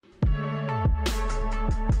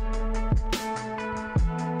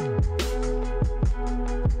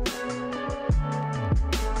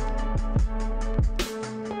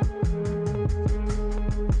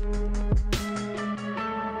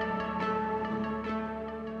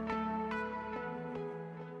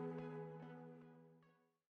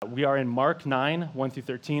We are in Mark 9, 1 through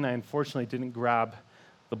 13. I unfortunately didn't grab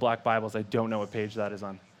the black Bibles. I don't know what page that is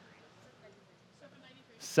on.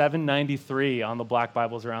 793 on the black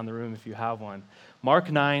Bibles around the room if you have one.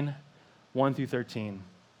 Mark 9, 1 through 13.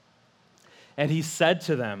 And he said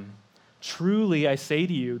to them, "Truly I say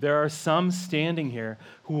to you, there are some standing here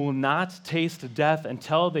who will not taste death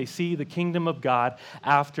until they see the kingdom of God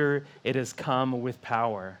after it has come with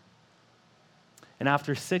power." And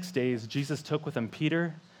after 6 days, Jesus took with him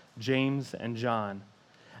Peter, James, and John,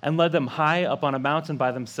 and led them high up on a mountain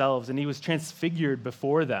by themselves, and he was transfigured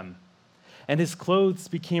before them. And his clothes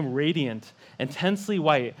became radiant, intensely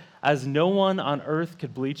white, as no one on earth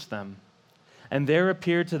could bleach them. And there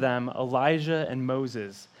appeared to them Elijah and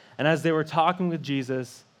Moses. And as they were talking with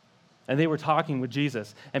Jesus, and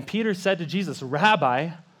Peter said to Jesus, "Rabbi,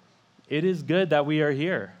 it is good that we are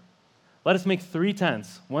here. Let us make 3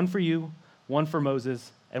 tents, one for you, one for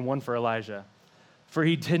Moses, and one for Elijah." For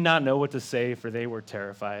he did not know what to say, for they were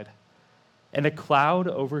terrified. And a cloud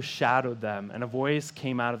overshadowed them, and a voice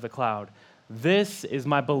came out of the cloud, "This is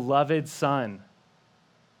my beloved Son.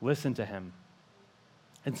 Listen to him."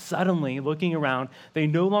 And suddenly, looking around, they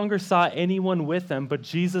no longer saw anyone with them but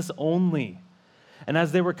Jesus only. And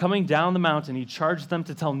as they were coming down the mountain, he charged them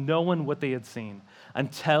to tell no one what they had seen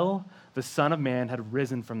until the Son of Man had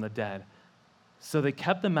risen from the dead. So they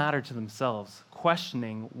kept the matter to themselves,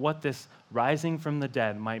 questioning what this rising from the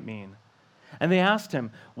dead might mean. And they asked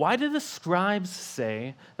him, "Why did the scribes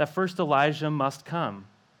say that first Elijah must come?"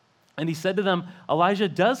 And he said to them, "Elijah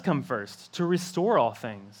does come first to restore all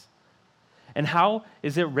things. And how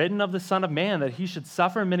is it written of the Son of Man that he should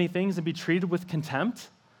suffer many things and be treated with contempt?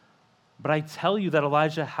 But I tell you that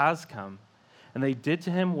Elijah has come, and they did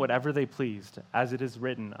to him whatever they pleased, as it is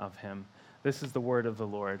written of him." This is the word of the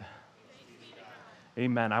Lord.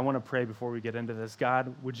 Amen. I want to pray before we get into this.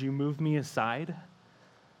 God, would you move me aside?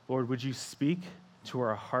 Lord, would you speak to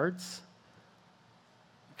our hearts?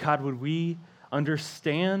 God, would we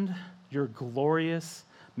understand your glorious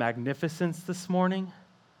magnificence this morning?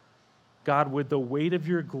 God, would the weight of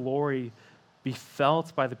your glory be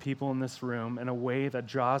felt by the people in this room in a way that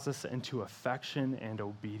draws us into affection and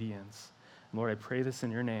obedience? Lord, I pray this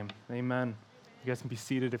in your name. Amen. You guys can be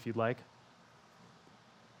seated if you'd like.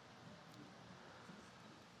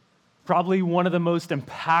 Probably one of the most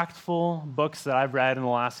impactful books that I've read in the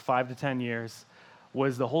last 5 to 10 years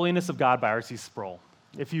was The Holiness of God by R.C. Sproul.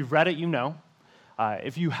 If you've read it, you know.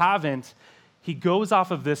 If you haven't, he goes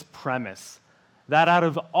off of this premise that out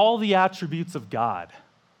of all the attributes of God,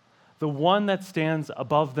 the one that stands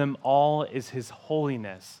above them all is his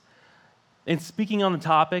holiness. In speaking on the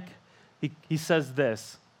topic, he says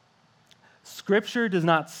this: Scripture does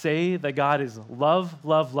not say that God is love,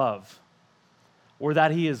 love, love, or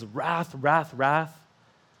that he is wrath, wrath, wrath,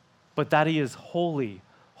 but that he is holy,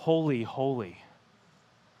 holy, holy.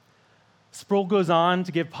 Sproul goes on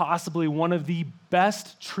to give possibly one of the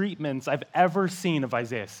best treatments I've ever seen of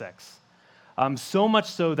Isaiah 6. So much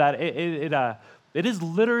so that it has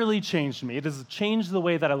literally changed me. It has changed the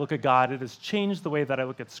way that I look at God. It has changed the way that I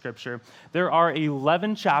look at Scripture. There are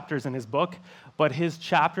 11 chapters in his book, but his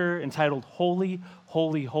chapter entitled Holy,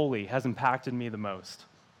 Holy, Holy has impacted me the most.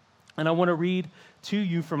 And I want to read to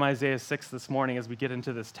you from Isaiah 6 this morning as we get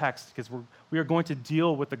into this text, because we are going to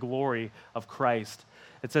deal with the glory of Christ.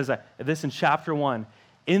 It says this in chapter 1,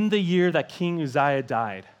 "In the year that King Uzziah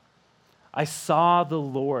died, I saw the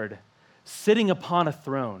Lord sitting upon a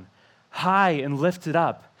throne, high and lifted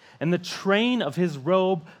up, and the train of his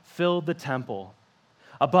robe filled the temple.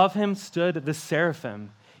 Above him stood the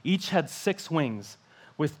seraphim. Each had 6 wings.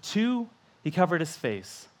 With 2 he covered his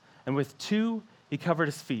face, and with 2 he covered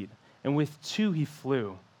his feet, and with 2 he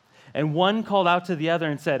flew. And one called out to the other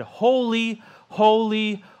and said, 'Holy,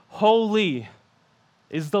 holy, holy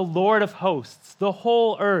is the Lord of hosts. The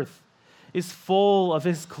whole earth is full of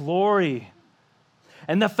his glory.'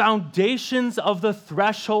 And the foundations of the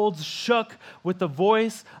thresholds shook with the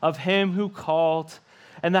voice of him who called,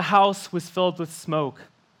 and the house was filled with smoke.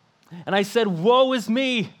 And I said, 'Woe is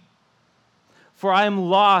me, for I am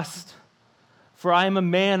lost, for I am a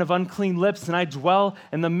man of unclean lips, and I dwell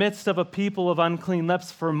in the midst of a people of unclean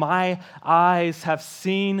lips, for my eyes have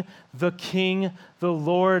seen the King, the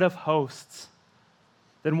Lord of hosts.'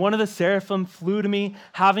 Then one of the seraphim flew to me,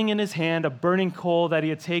 having in his hand a burning coal that he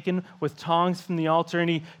had taken with tongs from the altar,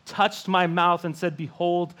 and he touched my mouth and said,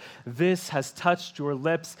 'Behold, this has touched your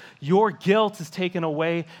lips. Your guilt is taken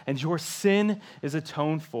away, and your sin is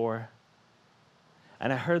atoned for.'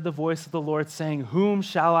 And I heard the voice of the Lord saying, 'Whom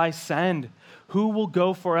shall I send? Who will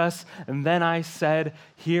go for us?' And then I said,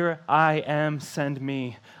 'Here I am, send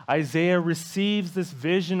me.'" Isaiah receives this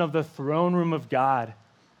vision of the throne room of God.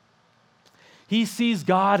 He sees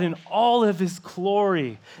God in all of his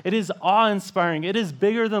glory. It is awe-inspiring. It is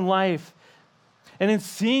bigger than life. And in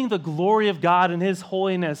seeing the glory of God and his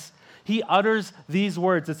holiness, he utters these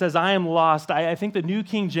words. It says, I am lost. I think the New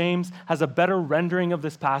King James has a better rendering of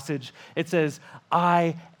this passage. It says,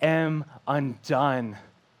 I am undone.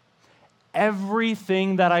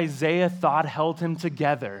 Everything that Isaiah thought held him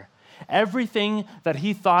together, everything that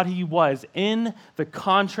he thought he was, in the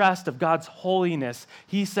contrast of God's holiness,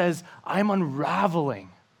 he says, I'm unraveling.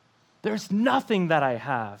 There's nothing that I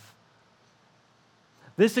have.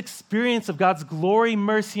 This experience of God's glory,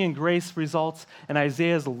 mercy, and grace results in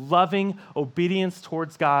Isaiah's loving obedience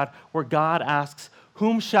towards God, where God asks,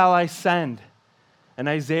 whom shall I send? And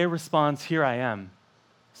Isaiah responds, here I am,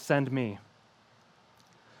 send me.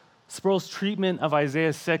 Sproul's treatment of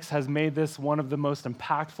Isaiah 6 has made this one of the most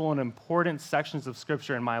impactful and important sections of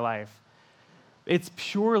Scripture in my life. It's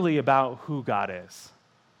purely about who God is,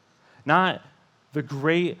 not the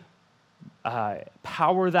great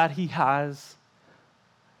power that he has,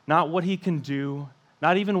 not what he can do,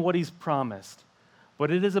 not even what he's promised, but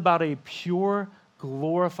it is about a pure,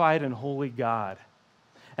 glorified, and holy God.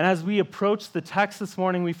 And as we approach the text this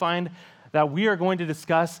morning, we find that we are going to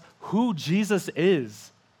discuss who Jesus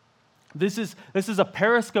is. This is a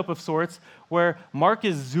periscope of sorts where Mark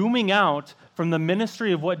is zooming out from the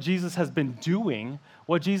ministry of what Jesus has been doing,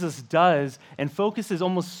 what Jesus does, and focuses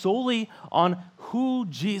almost solely on who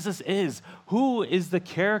Jesus is. Who is the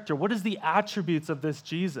character? What is the attributes of this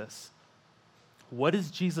Jesus? What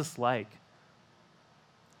is Jesus like?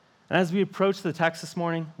 And as we approach the text this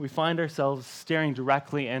morning, we find ourselves staring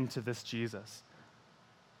directly into this Jesus.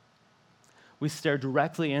 We stare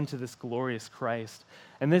directly into this glorious Christ.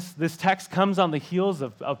 And this text comes on the heels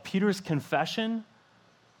of Peter's confession,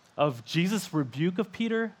 of Jesus' rebuke of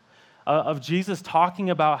Peter, of Jesus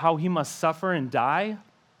talking about how he must suffer and die.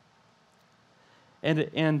 And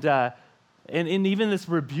even this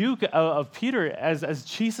rebuke of Peter, as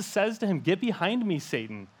Jesus says to him, get behind me,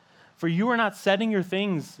 Satan, for you are not setting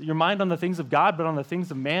your mind on the things of God, but on the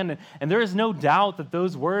things of man. And there is no doubt that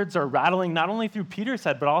those words are rattling not only through Peter's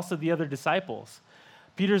head, but also the other disciples.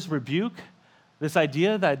 Peter's rebuke, this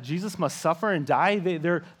idea that Jesus must suffer and die,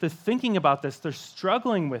 they're thinking about this. They're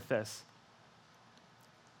struggling with this.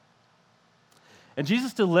 And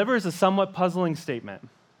Jesus delivers a somewhat puzzling statement.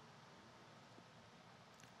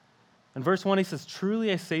 In verse 1, he says,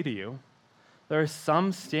 truly I say to you, there are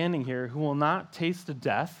some standing here who will not taste of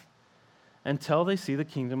death until they see the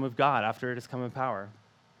kingdom of God after it has come in power.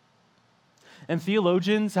 And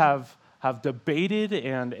theologians have debated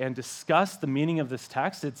and discussed the meaning of this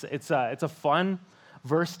text. It's a fun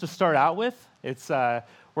verse to start out with.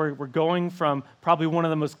 We're going from probably one of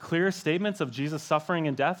the most clear statements of Jesus' suffering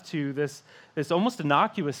and death to this almost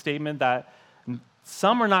innocuous statement that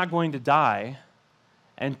some are not going to die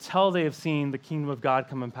until they have seen the kingdom of God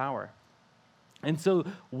come in power. And so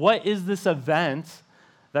what is this event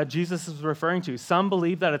that Jesus is referring to? Some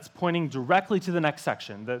believe that it's pointing directly to the next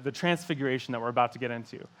section, the transfiguration that we're about to get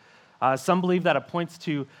into. Some believe that it points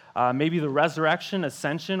to maybe the resurrection,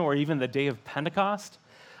 ascension, or even the day of Pentecost.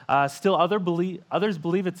 Still, others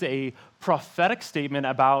believe it's a prophetic statement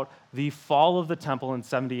about the fall of the temple in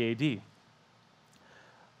 70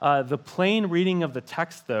 AD. The plain reading of the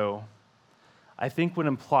text, though, I think would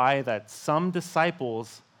imply that some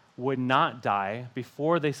disciples would not die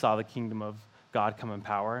before they saw the kingdom of God come in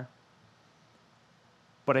power.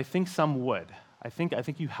 But I think some would. I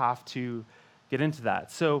think you have to get into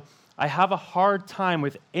that. So I have a hard time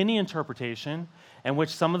with any interpretation in which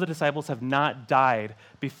some of the disciples have not died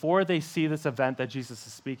before they see this event that Jesus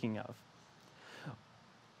is speaking of.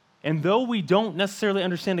 And though we don't necessarily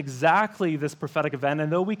understand exactly this prophetic event,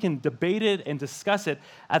 and though we can debate it and discuss it,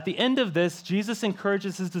 at the end of this, Jesus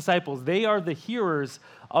encourages his disciples. They are the hearers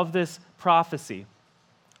of this prophecy.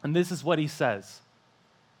 And this is what he says.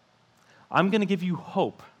 I'm going to give you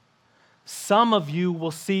hope. Some of you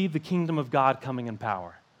will see the kingdom of God coming in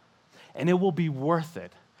power, and it will be worth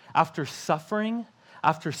it. After suffering,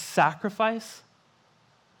 after sacrifice,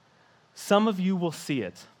 some of you will see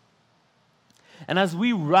it. And as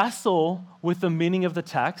we wrestle with the meaning of the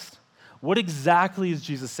text, what exactly is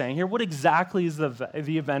Jesus saying here? What exactly is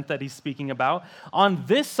the event that he's speaking about? On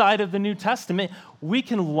this side of the New Testament, we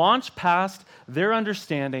can launch past their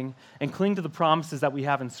understanding and cling to the promises that we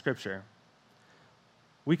have in Scripture.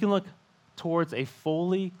 We can look towards a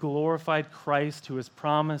fully glorified Christ who has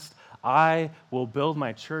promised, I will build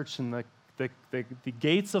my church and the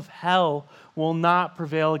gates of hell will not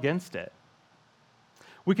prevail against it.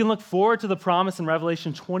 We can look forward to the promise in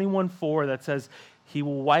Revelation 21:4 that says, he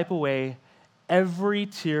will wipe away every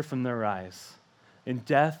tear from their eyes. and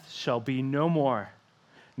death shall be no more.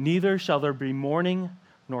 Neither shall there be mourning,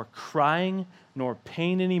 nor crying, nor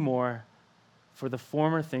pain anymore, for the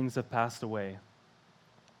former things have passed away."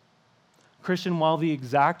 Christian, while the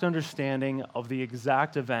exact understanding of the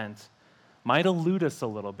exact event might elude us a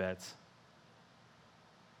little bit,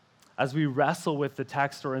 as we wrestle with the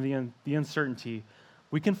text or the uncertainty,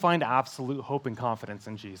 we can find absolute hope and confidence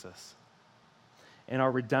in Jesus, in our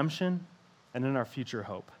redemption, and in our future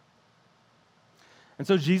hope. And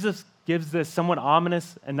so Jesus gives this somewhat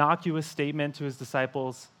ominous, innocuous statement to his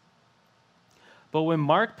disciples. But when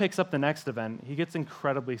Mark picks up the next event, he gets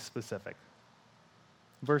incredibly specific.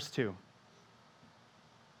 Verse 2.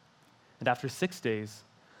 "And after 6 days,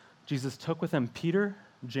 Jesus took with him Peter,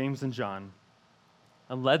 James, and John,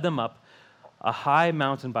 and led them up a high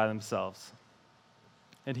mountain by themselves.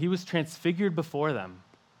 And he was transfigured before them,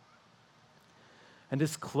 and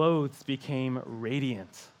his clothes became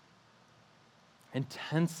radiant,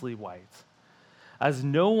 intensely white, as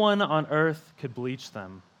no one on earth could bleach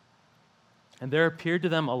them. And there appeared to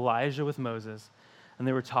them Elijah with Moses, and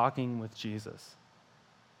they were talking with Jesus."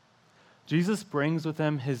 Jesus brings with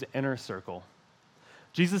him his inner circle.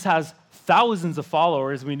 Jesus has thousands of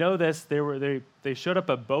followers. We know this. They showed up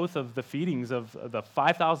at both of the feedings of the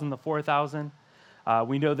 5,000, the 4,000.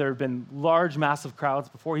 We know there have been large, massive crowds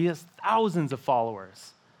before. He has thousands of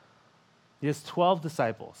followers. He has 12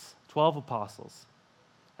 disciples, 12 apostles.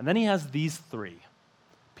 And then he has these three,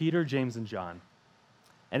 Peter, James, and John.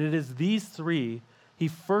 And it is these three he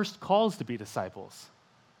first calls to be disciples.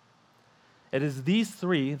 It is these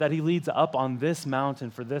three that he leads up on this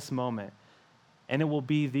mountain for this moment. And it will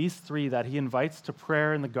be these three that he invites to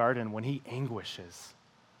prayer in the garden when he anguishes.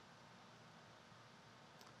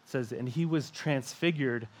 It says, "And he was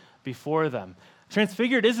transfigured before them."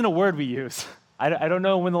 Transfigured isn't a word we use. I don't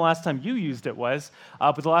know when the last time you used it was,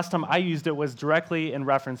 but the last time I used it was directly in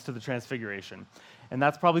reference to the transfiguration. And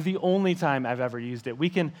that's probably the only time I've ever used it. We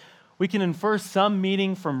can infer some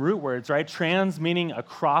meaning from root words, right? Trans meaning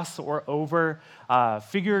across or over,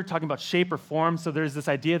 figure talking about shape or form. So there's this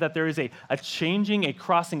idea that there is a changing, a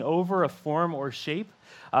crossing over, a form or shape.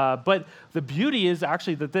 But the beauty is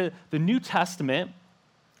actually that the New Testament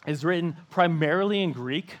is written primarily in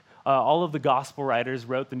Greek. All of the gospel writers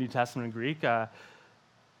wrote the New Testament in Greek,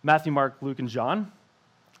 Matthew, Mark, Luke, and John.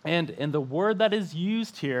 And the word that is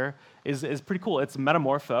used here is pretty cool. It's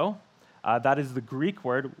metamorpho. That is the Greek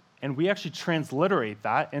word, and we actually transliterate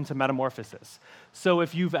that into metamorphosis. So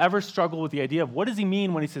if you've ever struggled with the idea of what does he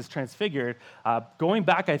mean when he says transfigured, going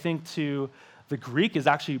back, I think, to the Greek is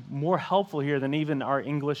actually more helpful here than even our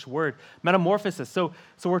English word, metamorphosis. So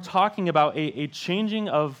we're talking about a changing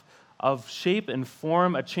of shape and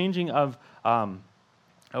form, a changing of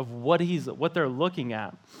what they're looking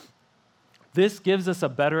at. This gives us a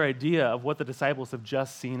better idea of what the disciples have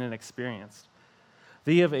just seen and experienced.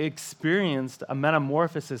 They have experienced a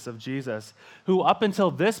metamorphosis of Jesus, who up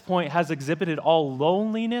until this point has exhibited all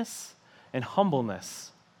loneliness and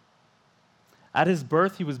humbleness. At his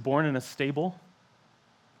birth, he was born in a stable,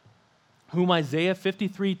 whom Isaiah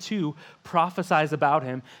 53:2 prophesies about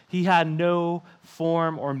him. He had no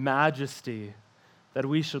form or majesty that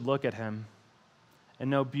we should look at him, and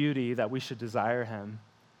no beauty that we should desire him.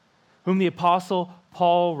 Whom the apostle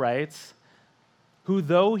Paul writes, who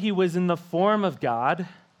though he was in the form of God,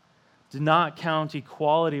 did not count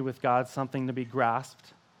equality with God something to be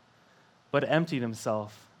grasped, but emptied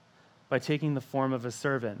himself by taking the form of a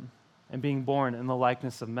servant and being born in the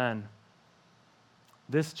likeness of men.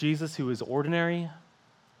 This Jesus, who is ordinary,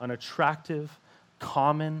 unattractive,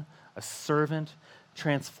 common, a servant,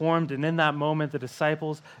 transformed, and in that moment the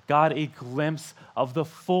disciples got a glimpse of the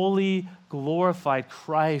fully glorified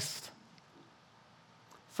Christ.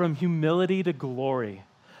 From humility to glory,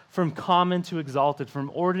 from common to exalted, from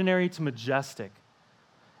ordinary to majestic.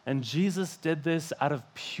 And Jesus did this out of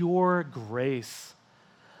pure grace.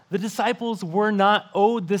 The disciples were not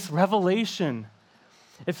owed this revelation.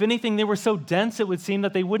 If anything, they were so dense it would seem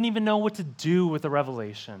that they wouldn't even know what to do with the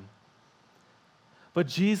revelation. But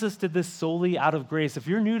Jesus did this solely out of grace. If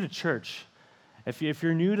you're new to church, if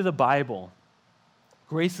you're new to the Bible,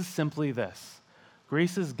 grace is simply this.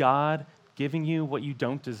 Grace is God giving you what you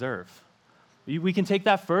don't deserve. We can take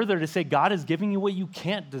that further to say God is giving you what you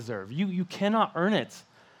can't deserve. You cannot earn it.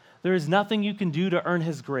 There is nothing you can do to earn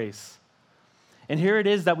his grace. And here it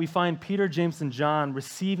is that we find Peter, James, and John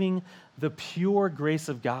receiving the pure grace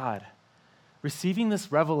of God, receiving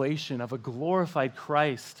this revelation of a glorified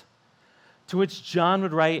Christ, to which John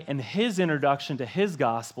would write in his introduction to his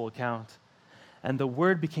gospel account, "And the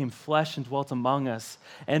Word became flesh and dwelt among us,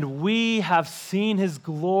 and we have seen his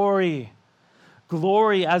glory,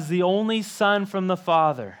 glory as the only Son from the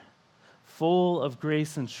Father, full of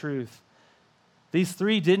grace and truth. These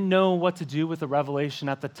three didn't know what to do with the revelation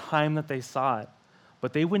at the time that they saw it,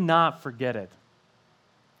 but they would not forget it.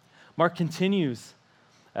 Mark continues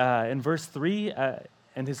in verse 3,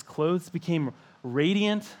 and his clothes became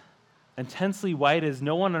radiant, intensely white, as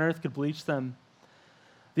no one on earth could bleach them.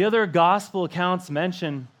 The other gospel accounts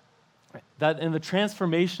mention that in the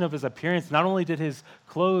transformation of his appearance, not only did his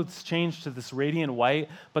clothes change to this radiant white,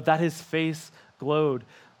 but that his face glowed.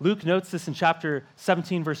 Luke notes this in chapter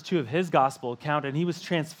 17, verse 2 of his gospel account, and he was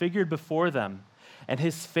transfigured before them, and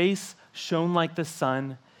his face shone like the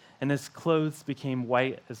sun, and his clothes became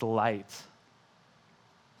white as light.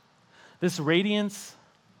 This radiance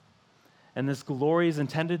and this glory is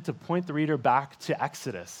intended to point the reader back to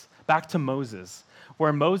Exodus, back to Moses,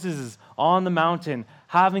 where Moses is on the mountain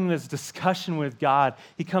having this discussion with God.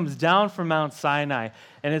 He comes down from Mount Sinai,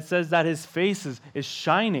 and it says that his face is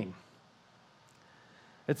shining.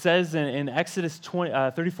 It says in Exodus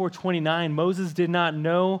 34:29, Moses did not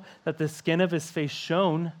know that the skin of his face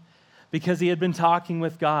shone because he had been talking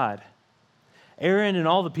with God. Aaron and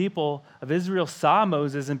all the people of Israel saw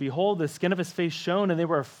Moses, and behold, the skin of his face shone, and they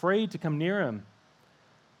were afraid to come near him.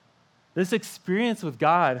 This experience with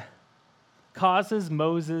God causes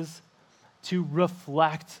Moses to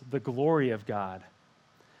reflect the glory of God.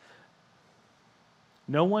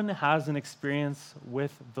 No one has an experience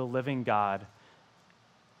with the living God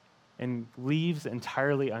and leaves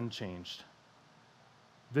entirely unchanged.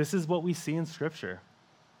 This is what we see in Scripture.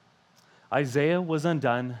 Isaiah was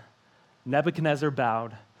undone. Nebuchadnezzar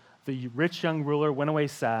bowed. The rich young ruler went away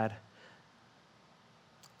sad.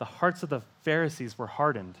 The hearts of the Pharisees were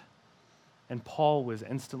hardened, and Paul was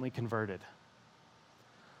instantly converted.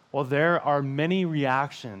 While there are many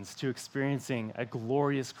reactions to experiencing a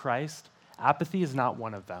glorious Christ, apathy is not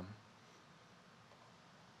one of them.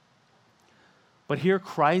 But here,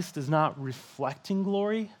 Christ is not reflecting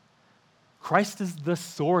glory. Christ is the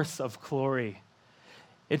source of glory.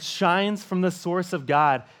 It shines from the source of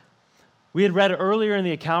God. We had read earlier in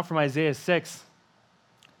the account from Isaiah 6,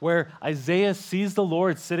 where Isaiah sees the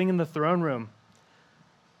Lord sitting in the throne room.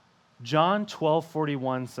 John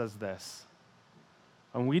 12:41 says this,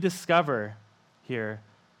 and we discover here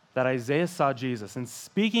that Isaiah saw Jesus. And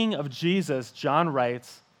speaking of Jesus, John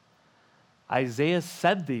writes, Isaiah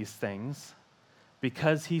said these things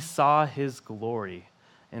because he saw his glory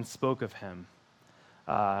and spoke of him.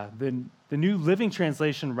 The New Living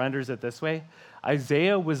Translation renders it this way.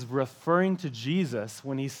 Isaiah was referring to Jesus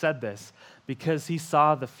when he said this because he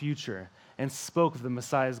saw the future and spoke of the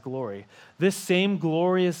Messiah's glory. This same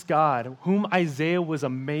glorious God, whom Isaiah was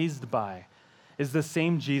amazed by, is the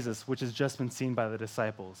same Jesus which has just been seen by the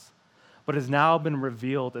disciples, but has now been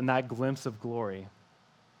revealed in that glimpse of glory.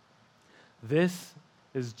 This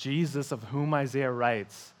is Jesus of whom Isaiah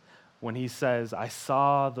writes when he says, I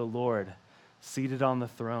saw the Lord seated on the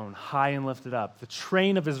throne, high and lifted up. The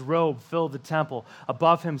train of his robe filled the temple.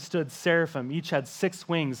 Above him stood seraphim. Each had 6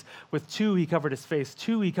 wings. With 2 he covered his face,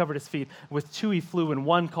 2 he covered his feet. With 2 he flew, and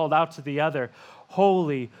one called out to the other,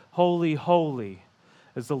 Holy, holy, holy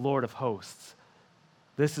is the Lord of hosts.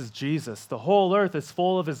 This is Jesus. The whole earth is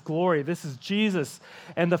full of his glory. This is Jesus.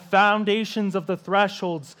 And the foundations of the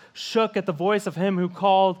thresholds shook at the voice of him who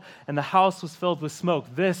called, and the house was filled with smoke.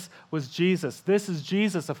 This was Jesus. This is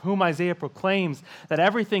Jesus of whom Isaiah proclaims that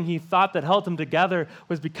everything he thought that held him together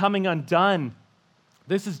was becoming undone.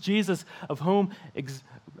 This is Jesus of whom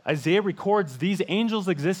Isaiah records these angels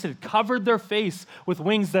existed, covered their face with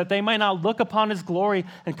wings that they might not look upon his glory,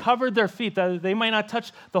 and covered their feet that they might not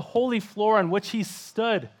touch the holy floor on which he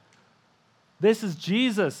stood. This is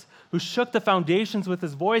Jesus who shook the foundations with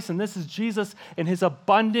his voice, and this is Jesus in his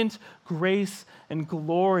abundant grace and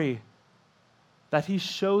glory that he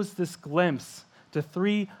shows this glimpse to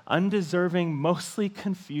 3 undeserving, mostly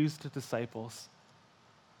confused disciples.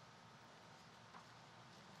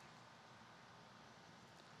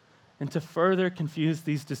 And to further confuse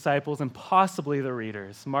these disciples and possibly the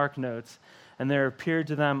readers, Mark notes, and there appeared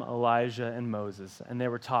to them Elijah and Moses, and they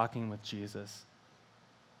were talking with Jesus.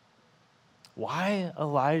 Why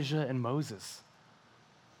Elijah and Moses?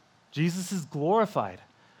 Jesus is glorified,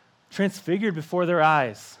 transfigured before their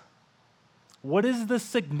eyes. What is the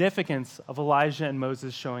significance of Elijah and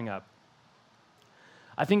Moses showing up?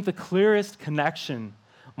 I think the clearest connection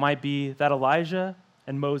might be that Elijah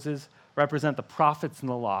and Moses represent the prophets and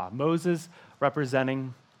the law. Moses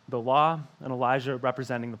representing the law and Elijah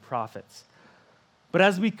representing the prophets. But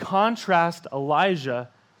as we contrast Elijah,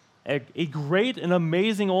 a great and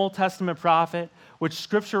amazing Old Testament prophet, which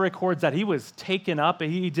Scripture records that he was taken up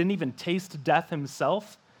and he didn't even taste death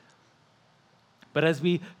himself, But as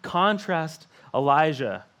we contrast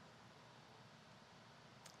Elijah,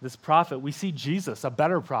 this prophet, we see Jesus, a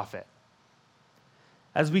better prophet.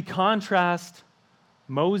 As we contrast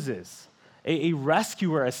Moses, a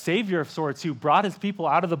rescuer, a savior of sorts who brought his people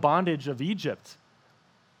out of the bondage of Egypt,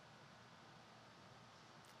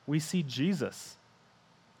 we see Jesus,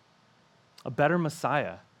 a better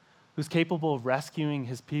Messiah, who's capable of rescuing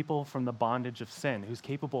his people from the bondage of sin, who's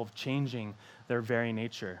capable of changing their very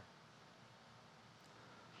nature.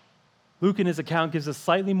 Luke, in his account, gives us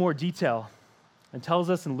slightly more detail and tells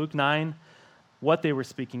us in Luke 9 what they were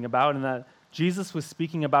speaking about, and that Jesus was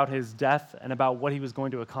speaking about his death and about what he was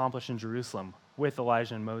going to accomplish in Jerusalem with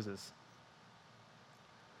Elijah and Moses.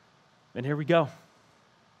 And here we go.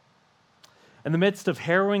 In the midst of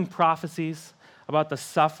harrowing prophecies about the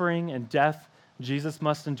suffering and death Jesus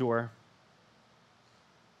must endure,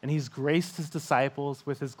 and he's graced his disciples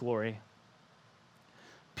with his glory,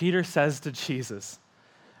 Peter says to Jesus,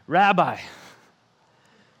 "Rabbi,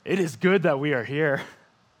 it is good that we are here.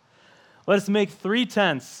 Let us make 3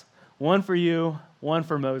 tents, one for you, one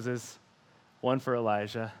for Moses, one for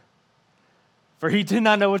Elijah." For he did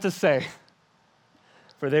not know what to say,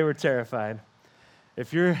 for they were terrified.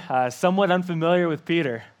 If you're somewhat unfamiliar with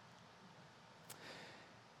Peter,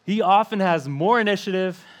 he often has more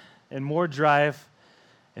initiative and more drive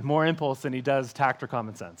and more impulse than he does tact or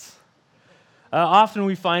common sense. Often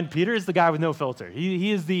we find Peter is the guy with no filter.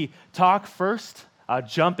 He is the talk first,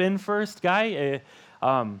 jump in first guy.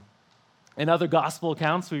 In other gospel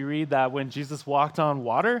accounts, we read that when Jesus walked on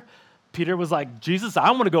water, Peter was like, "Jesus, I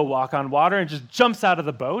want to go walk on water," and just jumps out of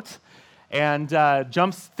the boat and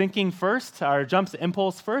jumps thinking first, or jumps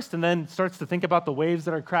impulse first, and then starts to think about the waves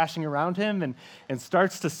that are crashing around him and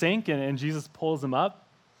starts to sink, and Jesus pulls him up.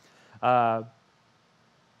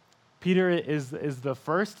 Peter is the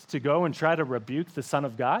first to go and try to rebuke the Son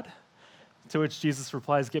of God, to which Jesus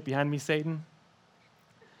replies, "Get behind me, Satan."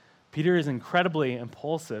 Peter is incredibly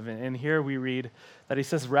impulsive, and here we read that he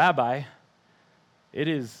says, "Rabbi, it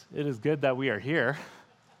is good that we are here."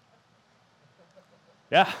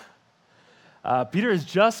 Yeah. Peter has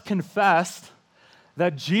just confessed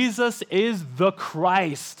that Jesus is the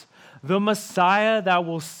Christ, the Messiah that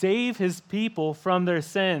will save his people from their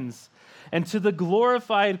sins. And to the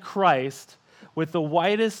glorified Christ, with the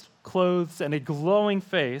whitest clothes and a glowing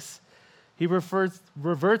face, he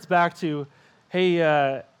reverts back to,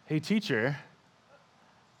 hey, teacher,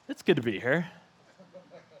 it's good to be here."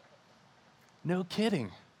 No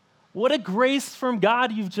kidding. What a grace from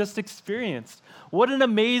God you've just experienced. What an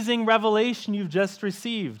amazing revelation you've just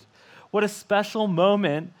received. What a special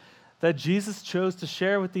moment that Jesus chose to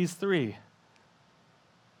share with these 3.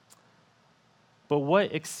 But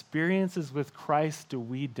what experiences with Christ do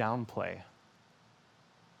we downplay?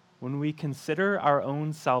 When we consider our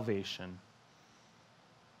own salvation,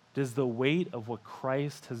 does the weight of what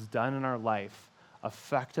Christ has done in our life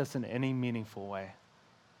affect us in any meaningful way?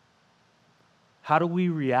 How do we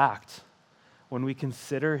react when we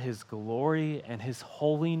consider his glory and his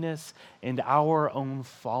holiness and our own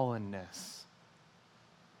fallenness?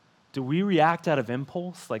 Do we react out of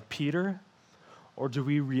impulse like Peter, or do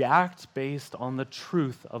we react based on the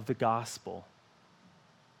truth of the gospel?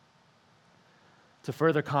 To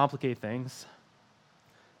further complicate things,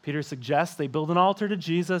 Peter suggests they build an altar to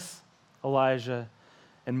Jesus, Elijah,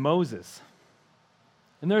 and Moses.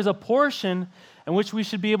 And there's a portion in which we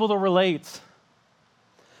should be able to relate.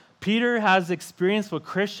 Peter has experienced what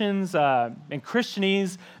Christians and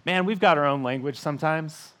Christianese, man, we've got our own language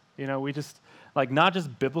sometimes. You know, we just, not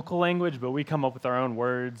just biblical language, but we come up with our own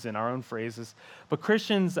words and our own phrases. But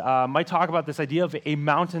Christians might talk about this idea of a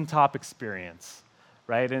mountaintop experience,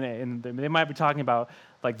 right? And they might be talking about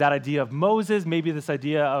that idea of Moses, maybe this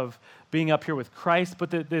idea of being up here with Christ,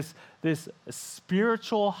 but this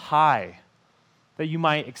spiritual high that you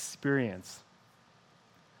might experience.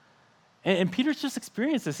 And Peter's just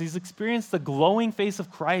experienced this. He's experienced the glowing face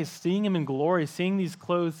of Christ, seeing him in glory, seeing these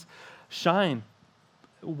clothes shine,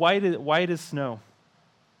 white as snow.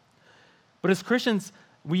 But as Christians,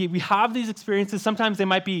 we have these experiences. Sometimes they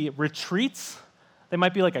might be retreats. They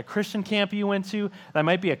might be like a Christian camp you went to. That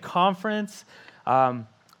might be a conference.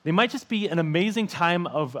 They might just be an amazing time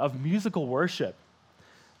of musical worship.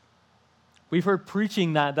 We've heard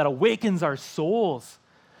preaching that awakens our souls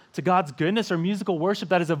to God's goodness, or musical worship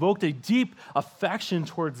that has evoked a deep affection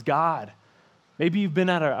towards God. Maybe you've been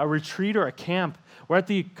at a retreat or a camp where at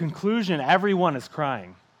the conclusion, everyone is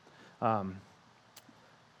crying.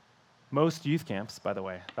 Most youth camps, by the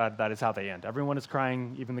way, that is how they end. Everyone is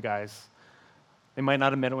crying, even the guys. They might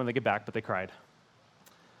not admit it when they get back, but they cried.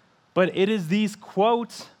 But it is these,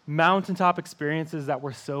 quote, mountaintop experiences that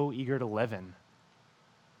we're so eager to live in.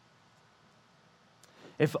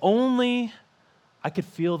 If only I could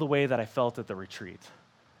feel the way that I felt at the retreat.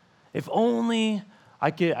 If only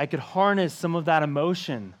I could harness some of that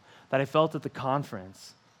emotion that I felt at the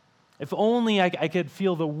conference. If only I could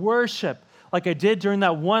feel the worship like I did during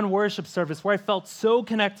that one worship service where I felt so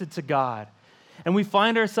connected to God. And we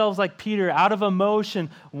find ourselves like Peter, out of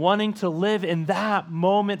emotion, wanting to live in that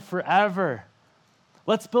moment forever.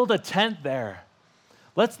 Let's build a tent there.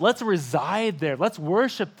 Let's reside there. Let's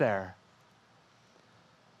worship there.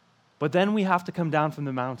 But then we have to come down from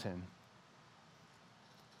the mountain.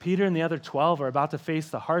 Peter and the other 12 are about to face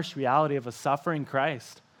the harsh reality of a suffering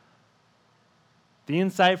Christ. The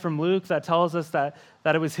insight from Luke that tells us that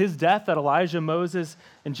it was his death that Elijah, Moses,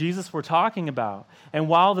 and Jesus were talking about. And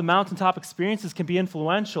while the mountaintop experiences can be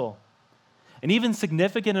influential and even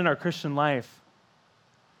significant in our Christian life,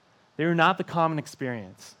 they are not the common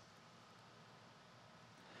experience.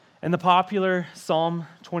 In the popular Psalm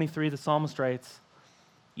 23, the psalmist writes,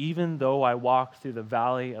 "Even though I walk through the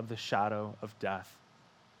valley of the shadow of death."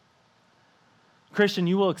 Christian,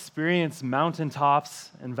 you will experience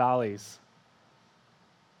mountaintops and valleys.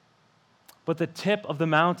 But the tip of the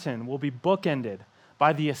mountain will be bookended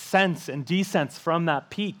by the ascents and descents from that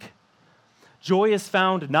peak. Joy is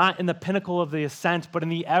found not in the pinnacle of the ascent, but in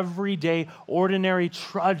the everyday, ordinary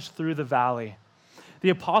trudge through the valley. The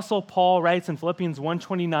Apostle Paul writes in Philippians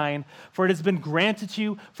 1:29, "For it has been granted to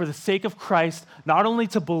you for the sake of Christ, not only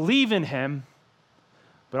to believe in him,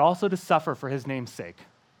 but also to suffer for his name's sake."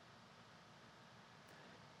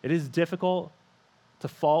 It is difficult to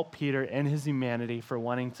fault Peter and his humanity for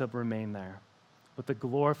wanting to remain there with the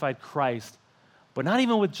glorified Christ, but not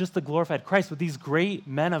even with just the glorified Christ, with these great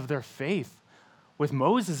men of their faith, with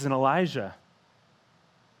Moses and Elijah.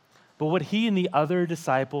 But what he and the other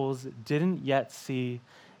disciples didn't yet see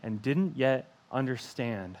and didn't yet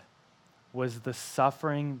understand was the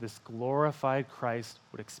suffering this glorified Christ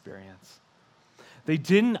would experience. They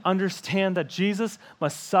didn't understand that Jesus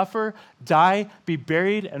must suffer, die, be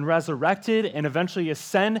buried, and resurrected, and eventually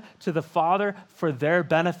ascend to the Father for their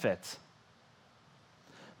benefit.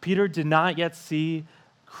 Peter did not yet see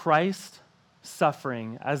Christ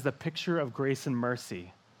suffering as the picture of grace and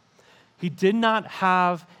mercy. He did not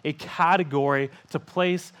have a category to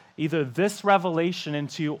place either this revelation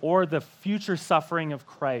into or the future suffering of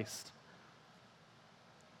Christ.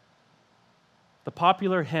 The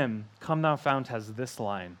popular hymn, "Come Thou Fount," has this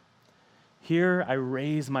line, "Here I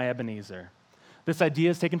raise my Ebenezer." This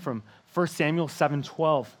idea is taken from 1 Samuel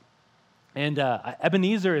 7:12. And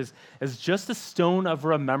Ebenezer is just a stone of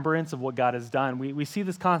remembrance of what God has done. We see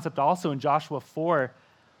this concept also in Joshua 4,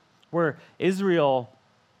 where Israel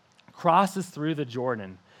crosses through the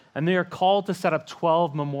Jordan, and they are called to set up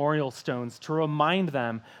 12 memorial stones to remind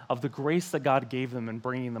them of the grace that God gave them in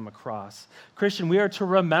bringing them across. Christian, we are to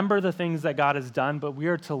remember the things that God has done, but we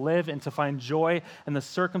are to live and to find joy in the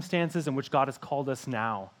circumstances in which God has called us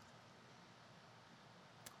now.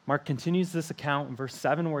 Mark continues this account in verse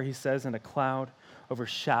 7 where he says, "And a cloud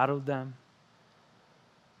overshadowed them,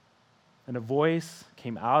 and a voice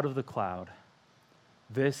came out of the cloud,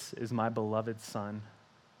 'This is my beloved Son.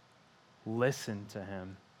 Listen to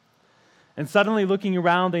him.' And suddenly looking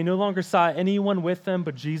around, they no longer saw anyone with them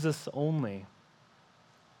but Jesus only."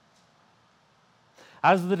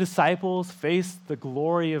 As the disciples faced the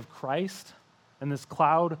glory of Christ, and this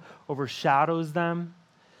cloud overshadows them,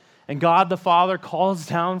 and God the Father calls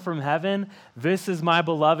down from heaven, "This is my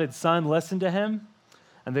beloved Son, listen to him,"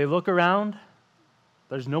 and they look around,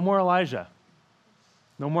 there's no more Elijah,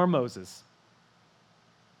 no more Moses.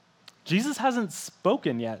 Jesus hasn't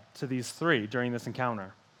spoken yet to these three during this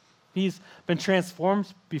encounter. He's been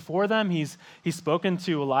transformed before them. He's spoken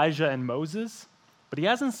to Elijah and Moses, but he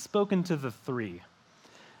hasn't spoken to the three.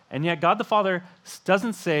 And yet God the Father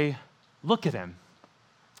doesn't say, "Look at him."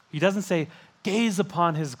 He doesn't say, "Gaze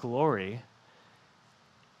upon his glory."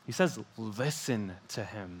 He says, "Listen to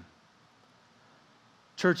him."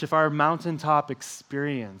 Church, if our mountaintop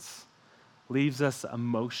experience leaves us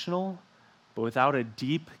emotional, but without a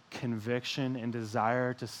deep conviction and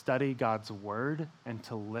desire to study God's word and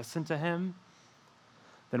to listen to him,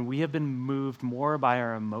 then we have been moved more by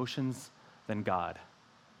our emotions than God.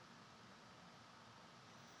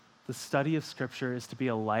 The study of Scripture is to be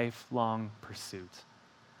a lifelong pursuit.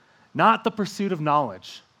 Not the pursuit of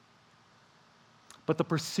knowledge, but the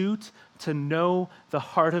pursuit to know the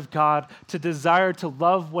heart of God, to desire to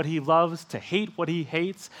love what he loves, to hate what he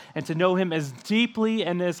hates, and to know him as deeply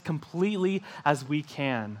and as completely as we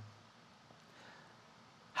can.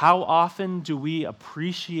 How often do we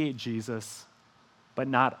appreciate Jesus but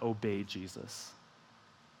not obey Jesus?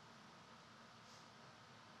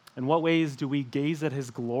 In what ways do we gaze at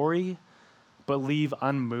his glory but leave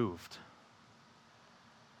unmoved.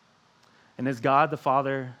 And as God the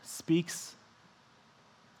Father speaks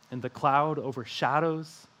and the cloud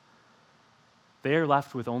overshadows, they are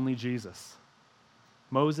left with only Jesus.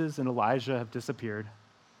 Moses and Elijah have disappeared.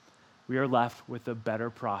 We are left with the better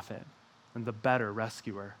prophet and the better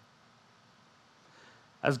rescuer.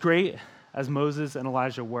 As great as Moses and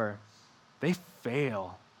Elijah were, they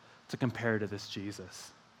fail to compare to this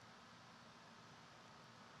Jesus.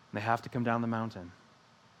 And they have to come down the mountain.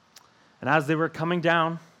 And as they were coming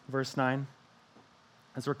down, verse 9,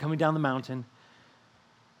 as they were coming down the mountain,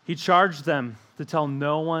 he charged them to tell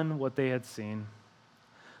no one what they had seen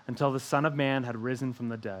until the Son of Man had risen from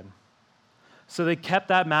the dead. So they kept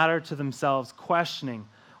that matter to themselves, questioning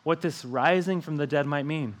what this rising from the dead might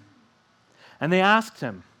mean. And they asked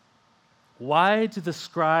him, "Why do the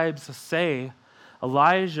scribes say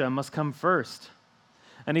Elijah must come first?"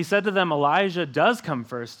 And he said to them, "Elijah does come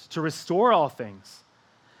first to restore all things.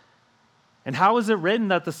 And how is it written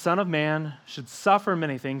that the Son of Man should suffer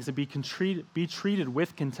many things and be treated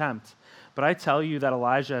with contempt? But I tell you that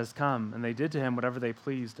Elijah has come, and they did to him whatever they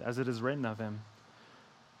pleased, as it is written of him."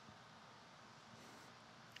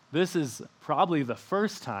 This is probably the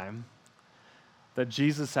first time that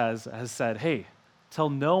Jesus has said, "Hey, tell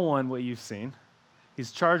no one what you've seen."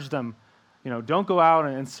 He's charged them, don't go out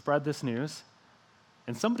and spread this news.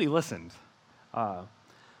 And somebody listened.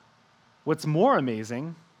 What's more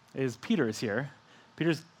amazing is Peter is here.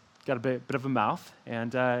 Peter's got a bit of a mouth,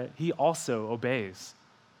 and he also obeys.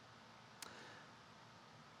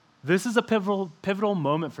 This is a pivotal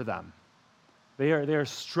moment for them. They are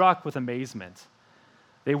struck with amazement.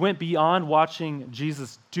 They went beyond watching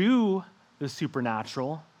Jesus do the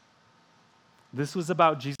supernatural. This was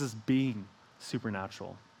about Jesus being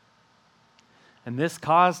supernatural. And this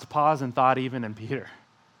caused pause and thought even in Peter.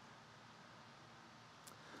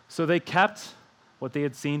 So they kept what they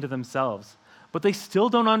had seen to themselves, but they still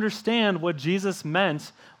don't understand what Jesus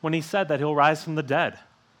meant when he said that he'll rise from the dead.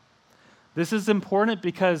 This is important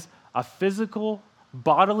because a physical,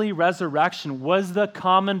 bodily resurrection was the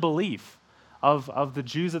common belief of the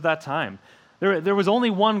Jews at that time. There was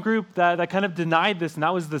only one group that kind of denied this, and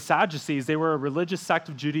that was the Sadducees. They were a religious sect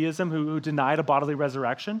of Judaism who denied a bodily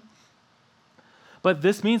resurrection. But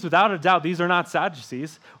this means, without a doubt, these are not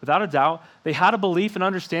Sadducees. Without a doubt, they had a belief and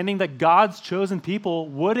understanding that God's chosen people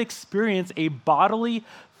would experience a bodily,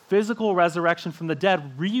 physical resurrection from the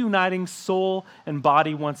dead, reuniting soul and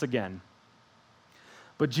body once again.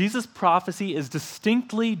 But Jesus' prophecy is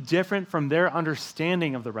distinctly different from their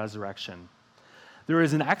understanding of the resurrection. There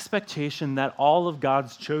is an expectation that all of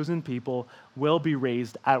God's chosen people will be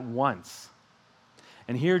raised at once.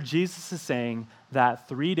 And here Jesus is saying that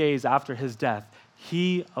 3 days after his death,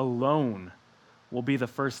 he alone will be the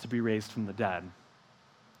first to be raised from the dead.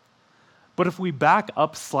 But if we back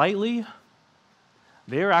up slightly,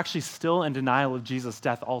 they are actually still in denial of Jesus'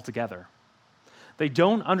 death altogether. They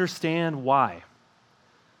don't understand why.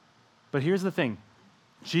 But here's the thing.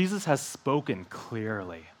 Jesus has spoken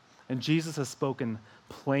clearly, and Jesus has spoken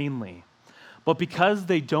plainly. But because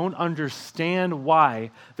they don't understand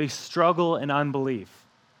why, they struggle in unbelief.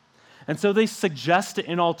 And so they suggest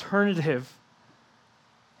an alternative,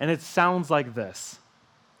 and it sounds like this.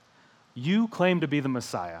 You claim to be the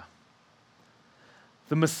Messiah.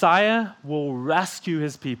 The Messiah will rescue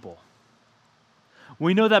his people.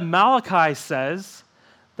 We know that Malachi says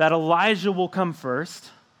that Elijah will come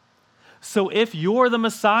first. So if you're the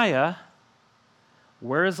Messiah,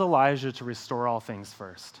 where is Elijah to restore all things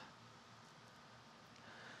first?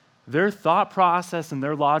 Their thought process and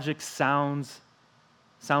their logic seems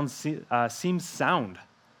sound,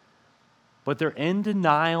 but they're in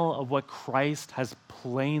denial of what Christ has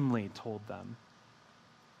plainly told them.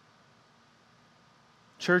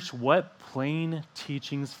 Church, what plain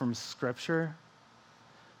teachings from Scripture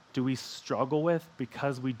do we struggle with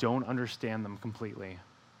because we don't understand them completely?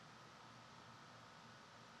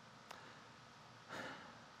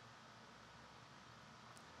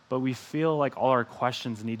 But we feel like all our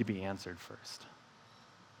questions need to be answered first.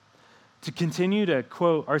 To continue to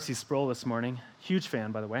quote R.C. Sproul this morning, huge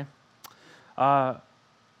fan, by the way,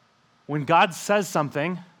 when God says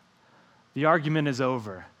something, the argument is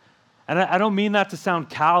over. And I don't mean that to sound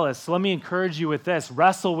callous, so let me encourage you with this.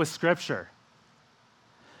 Wrestle with Scripture.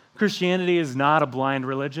 Christianity is not a blind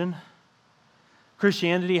religion.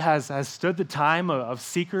 Christianity has stood the time of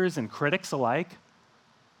seekers and critics alike.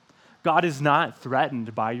 God is not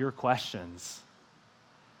threatened by your questions.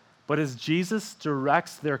 But as Jesus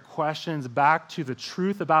directs their questions back to the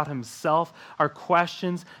truth about himself, our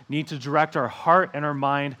questions need to direct our heart and our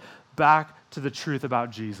mind back to the truth about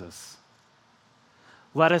Jesus.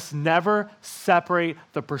 Let us never separate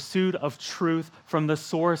the pursuit of truth from the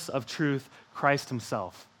source of truth, Christ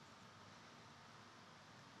himself.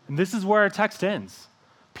 And this is where our text ends.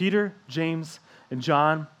 Peter, James, and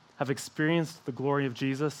John have experienced the glory of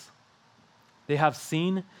Jesus. They have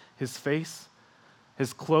seen his face,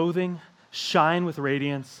 his clothing shine with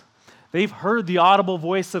radiance. They've heard the audible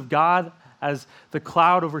voice of God as the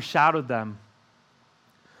cloud overshadowed them.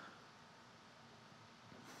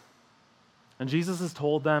 And Jesus has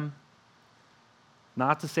told them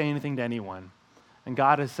not to say anything to anyone. And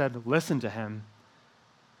God has said, listen to him.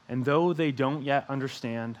 And though they don't yet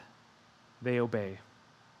understand, they obey.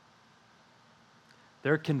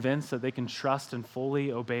 They're convinced that they can trust and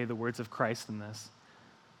fully obey the words of Christ in this.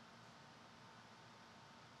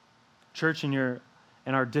 Church, in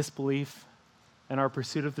our disbelief, in our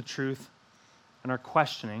pursuit of the truth, and our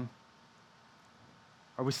questioning,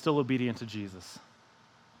 are we still obedient to Jesus?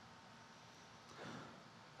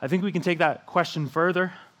 I think we can take that question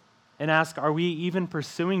further and ask, are we even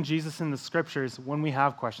pursuing Jesus in the scriptures when we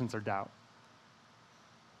have questions or doubt?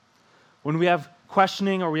 When we have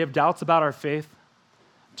questioning or we have doubts about our faith,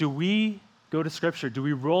 do we go to scripture? Do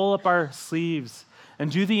we roll up our sleeves and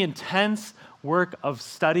do the intense work of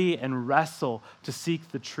study and wrestle to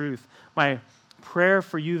seek the truth? My prayer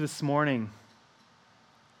for you this morning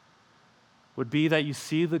would be that you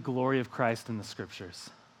see the glory of Christ in the scriptures,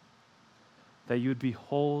 that you would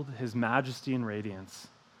behold his majesty and radiance,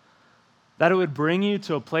 that it would bring you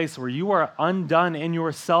to a place where you are undone in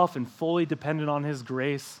yourself and fully dependent on his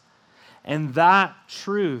grace, and that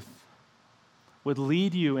truth would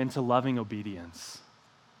lead you into loving obedience.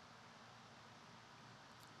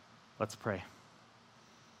 Let's pray.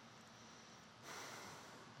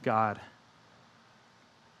 God,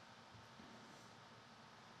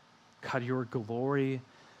 your glory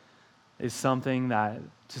is something that,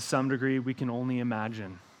 to some degree, we can only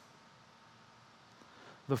imagine.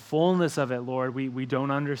 The fullness of it, Lord, we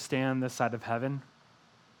don't understand this side of heaven.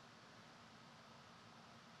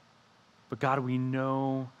 But God, we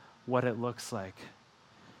know what it looks like.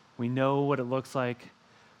 We know what it looks like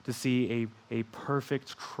to see a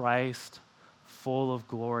perfect Christ full of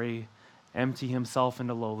glory empty himself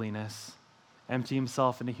into lowliness, empty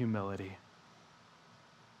himself into humility.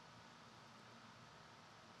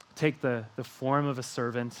 Take the form of a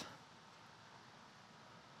servant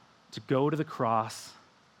to go to the cross,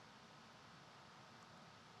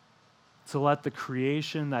 to let the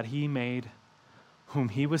creation that he made, whom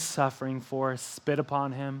he was suffering for, spit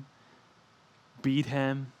upon him, beat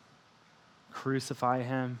him, crucify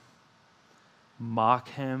him, mock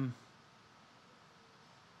him.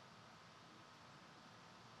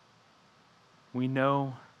 We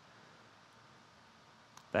know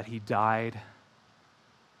that he died,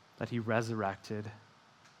 that he resurrected,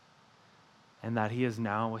 and that he is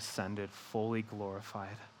now ascended, fully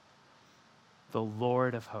glorified. The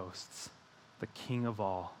Lord of hosts, the King of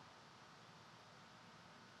all.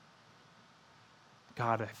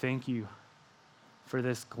 God, I thank you for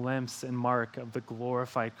this glimpse and mark of the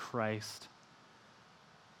glorified Christ.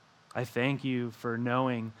 I thank you for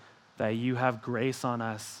knowing that you have grace on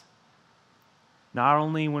us, not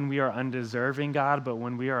only when we are undeserving, God, but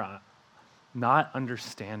when we are not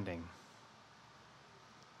understanding.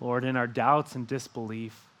 Lord, in our doubts and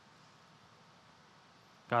disbelief,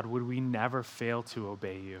 God, would we never fail to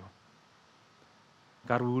obey you?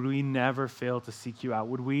 God, would we never fail to seek you out?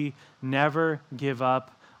 Would we never give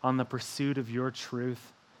up on the pursuit of your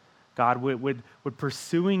truth? God, would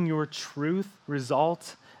pursuing your truth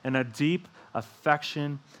result in a deep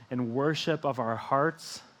affection and worship of our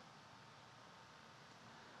hearts?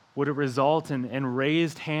 Would it result in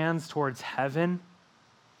raised hands towards heaven,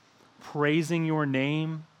 praising your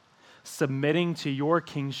name, submitting to your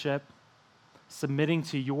kingship, submitting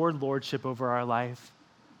to your lordship over our life?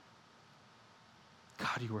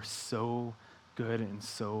 God, you are so good and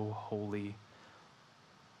so holy.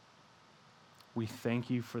 We thank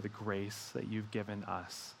you for the grace that you've given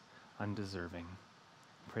us, undeserving.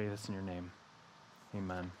 I pray this in your name.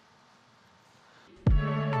 Amen.